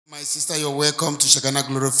My sister, you're welcome to Shekinah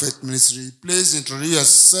Glory Faith Ministry. Please introduce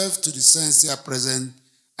yourself to the saints here present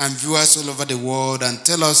and viewers all over the world and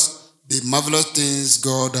tell us the marvelous things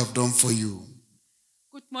God have done for you.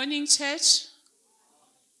 Good morning, church.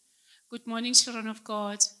 Good morning, children of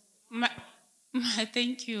God.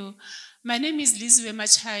 Thank you. My name is Lizwe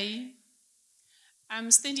Machai.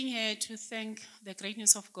 I'm standing here to thank the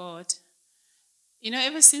greatness of God. You know,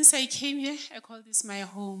 ever since I came here, I call this my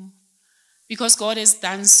home because God has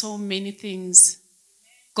done so many things.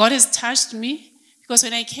 God has touched me because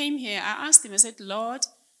when I came here, I asked him, I said, Lord,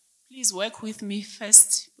 please work with me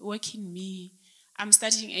first, work in me. I'm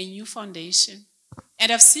starting a new foundation.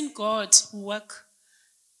 And I've seen God work.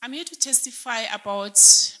 I'm here to testify about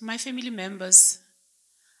my family members.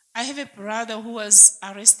 I have a brother who was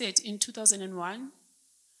arrested in 2001.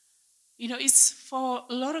 You know, it's for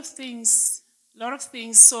a lot of things.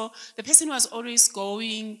 So the person was always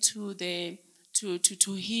going to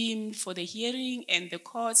him for the hearing and the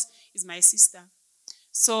courts is my sister.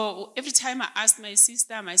 So every time I asked my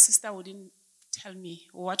sister wouldn't tell me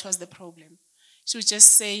what was the problem. She would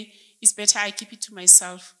just say, it's better I keep it to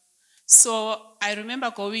myself. So I remember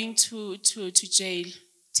going to jail,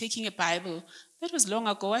 taking a Bible. That was long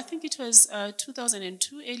ago. I think it was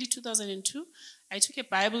 2002, early 2002. I took a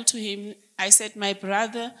Bible to him. I said, my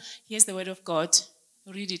brother, here's the word of God.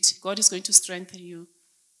 Read it. God is going to strengthen you.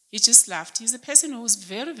 He just laughed. He's a person who was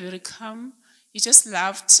very, very calm. He just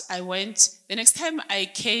laughed. I went. The next time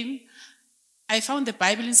I came, I found the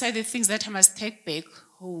Bible inside the things that I must take back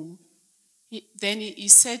home. Then he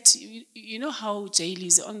said, you know how jail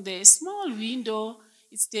is, on the small window,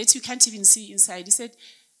 it's dirty, you can't even see inside. He said,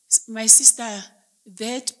 my sister,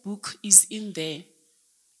 that book is in there.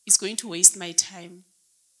 It's going to waste my time.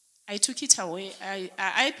 I took it away.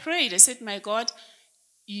 I prayed. I said, my God,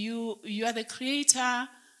 you are the creator.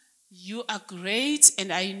 You are great.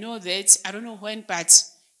 And I know that, I don't know when, but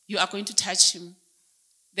you are going to touch him.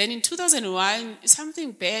 Then in 2001,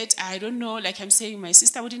 something bad, I don't know, like I'm saying, my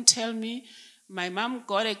sister wouldn't tell me. My mom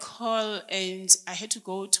got a call and I had to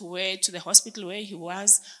go to the hospital where he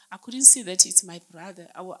was. I couldn't see that it's my brother.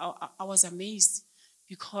 I was amazed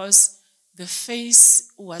because the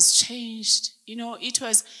face was changed. You know, it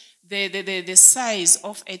was the size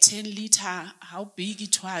of a 10-liter, how big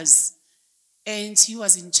it was. And he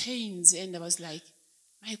was in chains and I was like,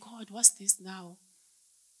 my God, what's this now?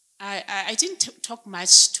 I didn't talk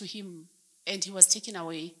much to him and he was taken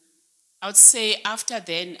away. I would say after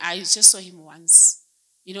then, I just saw him once,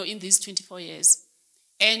 you know, in these 24 years.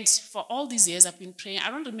 And for all these years I've been praying.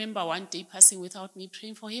 I don't remember one day passing without me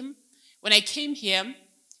praying for him. When I came here,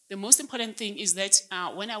 the most important thing is that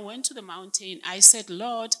when I went to the mountain, I said,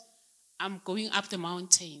 Lord, I'm going up the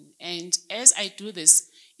mountain. And as I do this,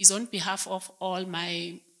 it's on behalf of all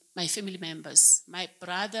my family members, my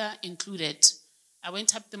brother included. I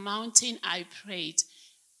went up the mountain, I prayed.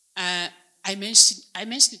 I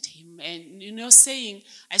mentioned him and, you know, saying,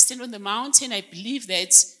 I stand on the mountain, I believe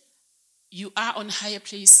that you are on higher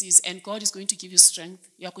places and God is going to give you strength.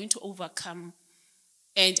 You are going to overcome.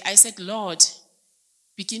 And I said, Lord,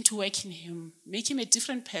 begin to work in him. Make him a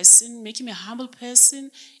different person, make him a humble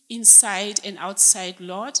person inside and outside,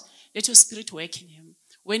 Lord. Let your spirit work in him.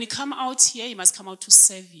 When he come out here, he must come out to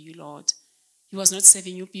serve you, Lord. He was not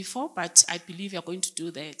serving you before, but I believe you're going to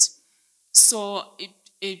do that. So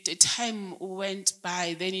a time went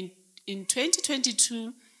by. Then in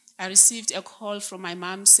 2022, I received a call from my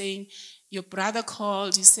mom saying, your brother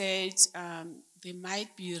called. He said they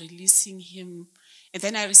might be releasing him. And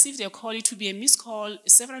then I received a call. It would be a missed call,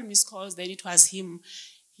 several missed calls. Then it was him.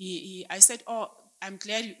 I said, oh, I'm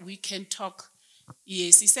glad we can talk.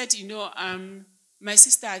 Yes, he said, you know, my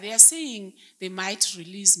sister, they are saying they might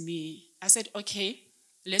release me. I said, okay,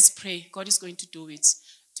 let's pray. God is going to do it.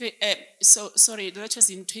 Sorry, that was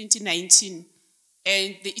in 2019.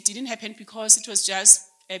 And it didn't happen because it was just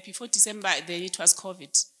before December, then it was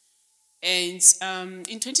COVID. And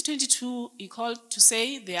in 2022, he called to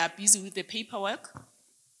say they are busy with the paperwork.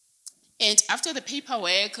 And after the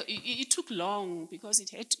paperwork, it took long because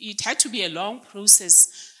it had to be a long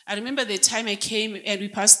process. I remember the time I came and we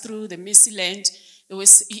passed through the Messy Land. It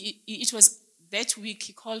was that week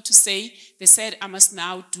he called to say, they said, I must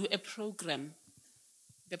now do a program.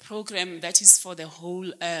 The program that is for the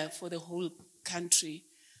whole country.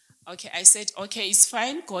 Okay, I said, okay, it's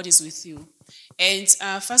fine, God is with you. And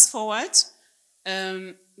fast forward,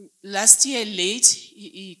 last year late,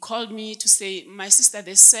 he called me to say, my sister,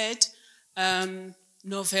 they said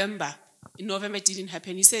November. In November, it didn't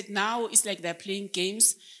happen. He said, now it's like they're playing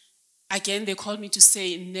games. again, they called me to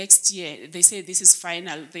say next year, they said this is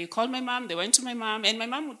final. They called my mom, they went to my mom, and my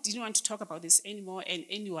mom didn't want to talk about this anymore and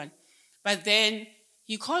anyone. But then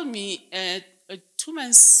he called me 2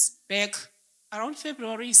 months back, around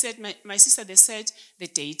February. He said, my sister, they said the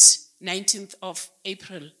date, 19th of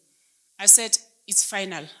April. I said, it's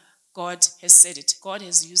final. God has said it. God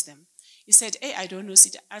has used them. He said, hey, I don't know.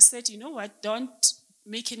 I said, you know what? Don't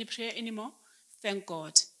make any prayer anymore. Thank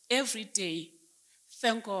God. Every day,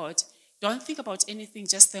 thank God. Don't think about anything,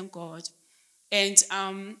 just thank God. And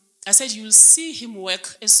I said, you'll see him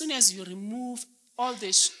work as soon as you remove all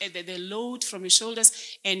the load from your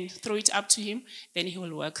shoulders and throw it up to him, then he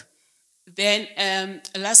will work. Then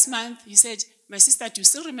last month, he said, my sister, do you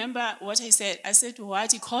still remember what I said? I said,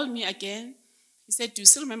 what? He called me again. He said, do you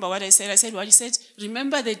still remember what I said? I said, what? He said,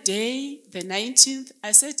 remember the day, the 19th?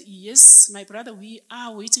 I said, yes, my brother, we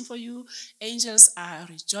are waiting for you. Angels are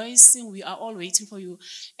rejoicing. We are all waiting for you.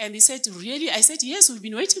 And he said, really? I said, yes, we've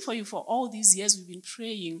been waiting for you for all these years. We've been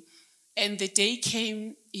praying. And the day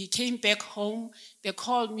came, he came back home. They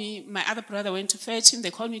called me. My other brother went to fetch him.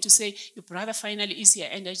 They called me to say, your brother finally is here.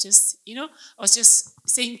 And I just, I was just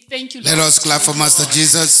saying, thank you, Lord. Let us clap for Master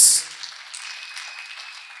Jesus.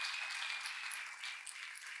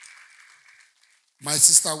 My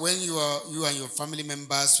sister, when you and your family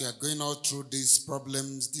members were going out through these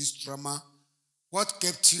problems, this trauma, what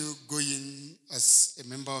kept you going as a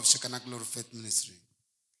member of Shekinah Glory Faith Ministry?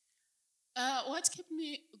 What kept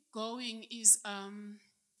me going is, I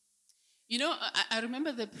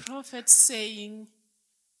remember the prophet saying,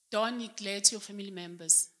 don't neglect your family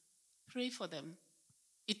members. Pray for them.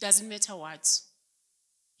 It doesn't matter what.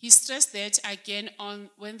 He stressed that again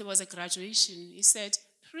on when there was a graduation. He said,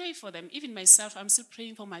 pray for them. Even myself, I'm still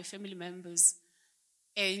praying for my family members.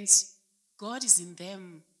 And God is in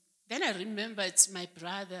them. Then I remembered my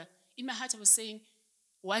brother. In my heart, I was saying,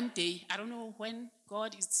 one day, I don't know when,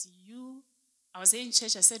 God, it's you. I was there in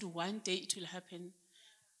church, I said, one day it will happen.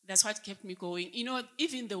 That's what kept me going.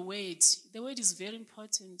 Even the word is very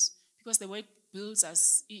important because the word builds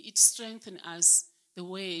us. It strengthens us, the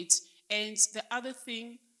word. And the other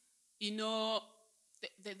thing,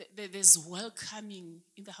 there's welcoming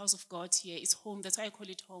in the house of God here. It's home. That's why I call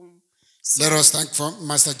it home. So, let us thank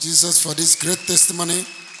Master Jesus for this great testimony.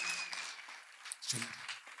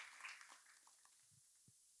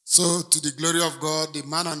 So, to the glory of God, the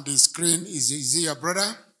man on the screen, is he your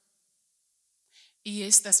brother?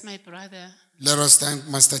 Yes, that's my brother. Let us thank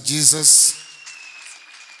Master Jesus.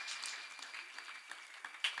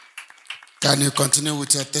 Can you continue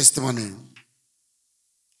with your testimony?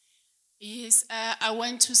 Yes, I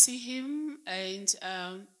went to see him, and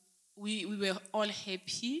we were all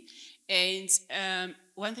happy. And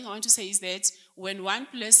one thing I want to say is that when one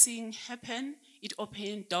blessing happened, it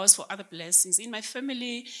opened doors for other blessings. In my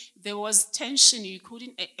family, there was tension. You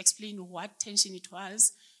couldn't explain what tension it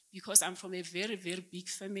was because I'm from a very, very big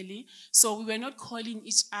family. So we were not calling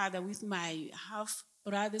each other with my half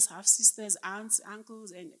brothers, half sisters, aunts,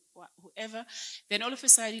 uncles, and whoever. Then all of a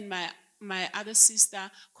sudden, my other sister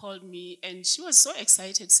called me, and she was so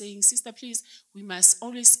excited, saying, sister, please, we must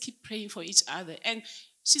always keep praying for each other. And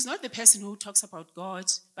she's not the person who talks about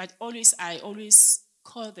God, but I always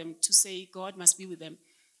call them to say God must be with them.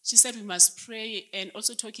 She said we must pray, and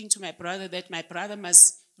also talking to my brother that my brother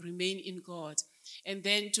must remain in God. And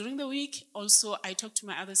then during the week, also, I talked to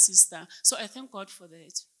my other sister. So I thank God for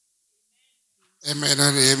that. Amen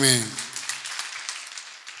and amen.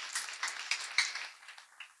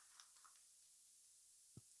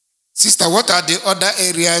 Sister, what are the other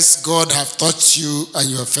areas God have taught you and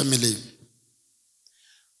your family?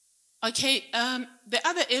 Okay, the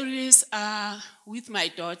other areas are with my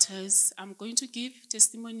daughters. I'm going to give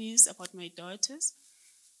testimonies about my daughters.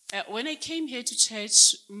 When I came here to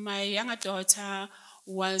church, my younger daughter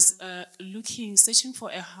was searching for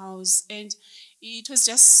a house, and it was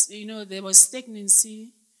just, there was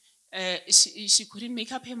stagnancy. She couldn't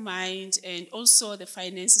make up her mind, and also the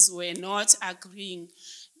finances were not agreeing.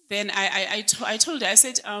 Then I told her, I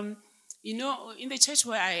said, in the church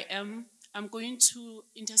where I am, I'm going to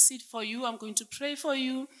intercede for you. I'm going to pray for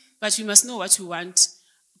you. But you must know what you want.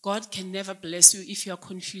 God can never bless you if you are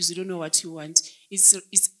confused. You don't know what you want. It's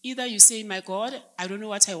either you say, my God, I don't know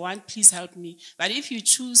what I want. Please help me. But if you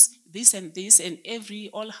choose this and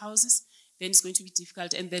all houses, then it's going to be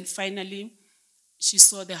difficult. And then finally, she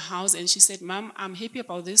saw the house and she said, Mom, I'm happy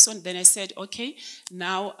about this one. Then I said, okay,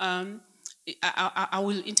 now I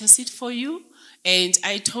will intercede for you. And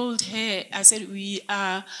I told her, I said,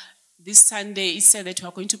 this Sunday, it said that we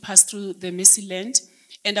are going to pass through the Mercy Land.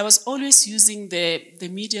 And I was always using the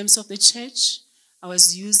mediums of the church. I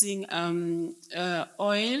was using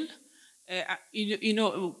oil.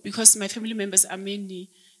 because my family members are mainly,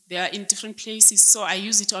 they are in different places, so I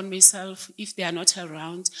use it on myself. If they are not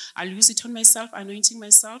around, I'll use it on myself, anointing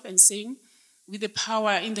myself and saying, with the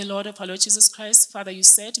power in the Lord of our Lord Jesus Christ, Father, you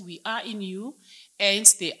said we are in you, and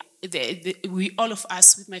we, all of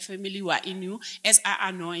us with my family, who are in you. As I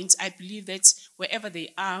anoint, I believe that wherever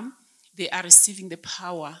they are receiving the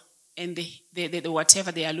power and the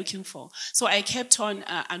whatever they are looking for. So I kept on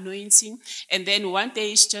anointing, and then one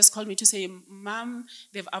day she just called me to say, Mom,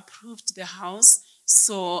 they've approved the house.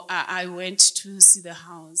 So I went to see the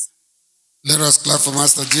house. Let us clap for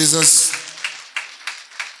Master Jesus.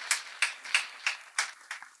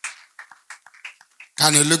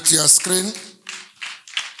 Can you look to your screen?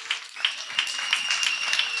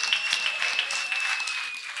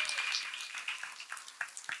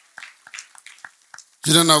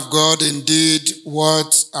 Children of God, indeed,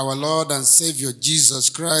 what our Lord and Savior Jesus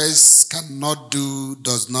Christ cannot do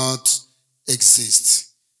does not exist.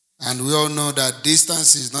 And we all know that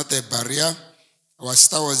distance is not a barrier. Our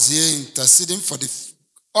sister was here interceding for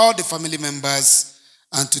all the family members.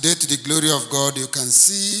 And today, to the glory of God, you can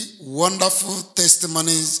see wonderful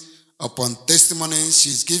testimonies upon testimonies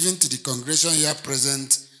she's giving to the congregation here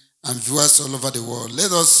present and viewers all over the world.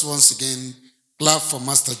 Let us once again clap for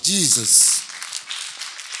Master Jesus.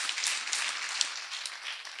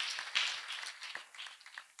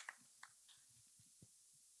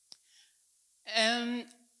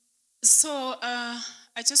 So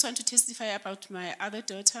I just want to testify about my other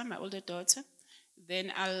daughter, my older daughter.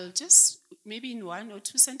 Then I'll just, maybe in 1 or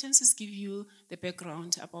 2 sentences, give you the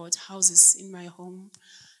background about houses in my home.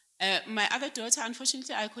 My other daughter,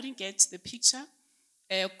 unfortunately, I couldn't get the picture.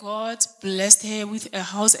 God blessed her with a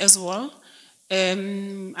house as well.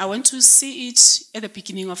 I went to see it at the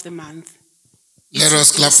beginning of the month. Let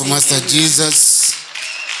us clap for Master Jesus.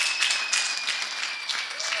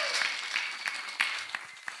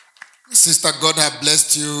 Sister, God has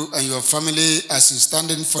blessed you and your family as you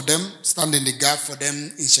stand in for them, stand in the gap for them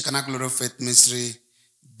in Shekinah Glory of Faith Ministry,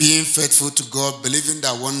 being faithful to God, believing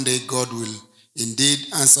that one day God will indeed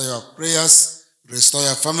answer your prayers, restore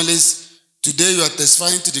your families. Today you are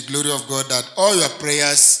testifying to the glory of God that all your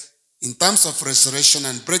prayers in terms of restoration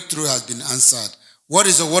and breakthrough has been answered. What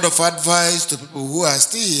is a word of advice to people who are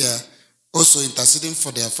still here, also interceding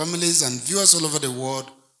for their families and viewers all over the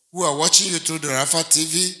world who are watching you through the Rapha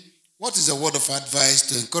TV? What is a word of advice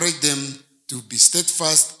to encourage them to be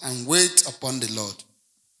steadfast and wait upon the Lord?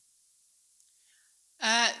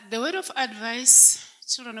 The word of advice,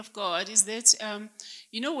 children of God, is that,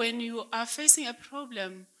 when you are facing a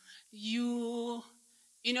problem,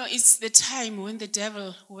 it's the time when the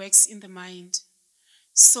devil works in the mind.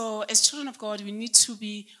 So as children of God, we need to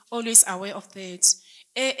be always aware of that.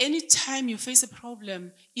 Anytime you face a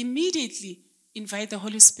problem, immediately invite the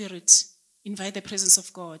Holy Spirit, invite the presence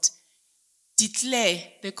of God. Declare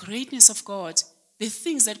the greatness of God, the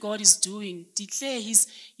things that God is doing. Declare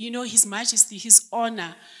His majesty, His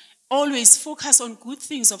honor. Always focus on good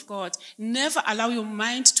things of God. Never allow your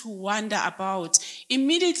mind to wander about.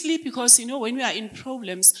 Immediately, because, when we are in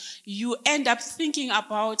problems, you end up thinking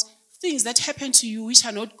about things that happen to you which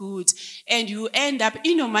are not good. And you end up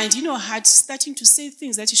in your mind, in your heart, starting to say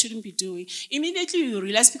things that you shouldn't be doing. Immediately you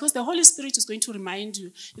realize, because the Holy Spirit is going to remind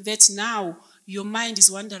you that now your mind is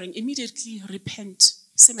wandering. Immediately repent.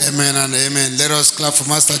 Amen and amen. Let us clap for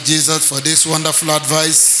Master Jesus for this wonderful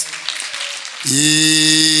advice.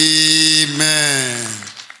 Amen.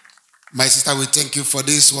 My sister, we thank you for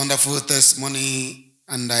this wonderful testimony.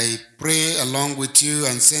 And I pray along with you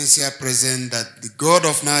and since you are present that the God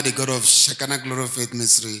of now, the God of Shekinah Glory of Faith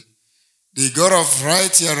Ministry, the God of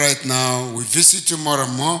right here, right now, will visit you more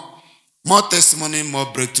and more. More testimony,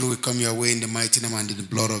 more breakthrough will come your way in the mighty name and in the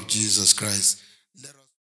blood of Jesus Christ.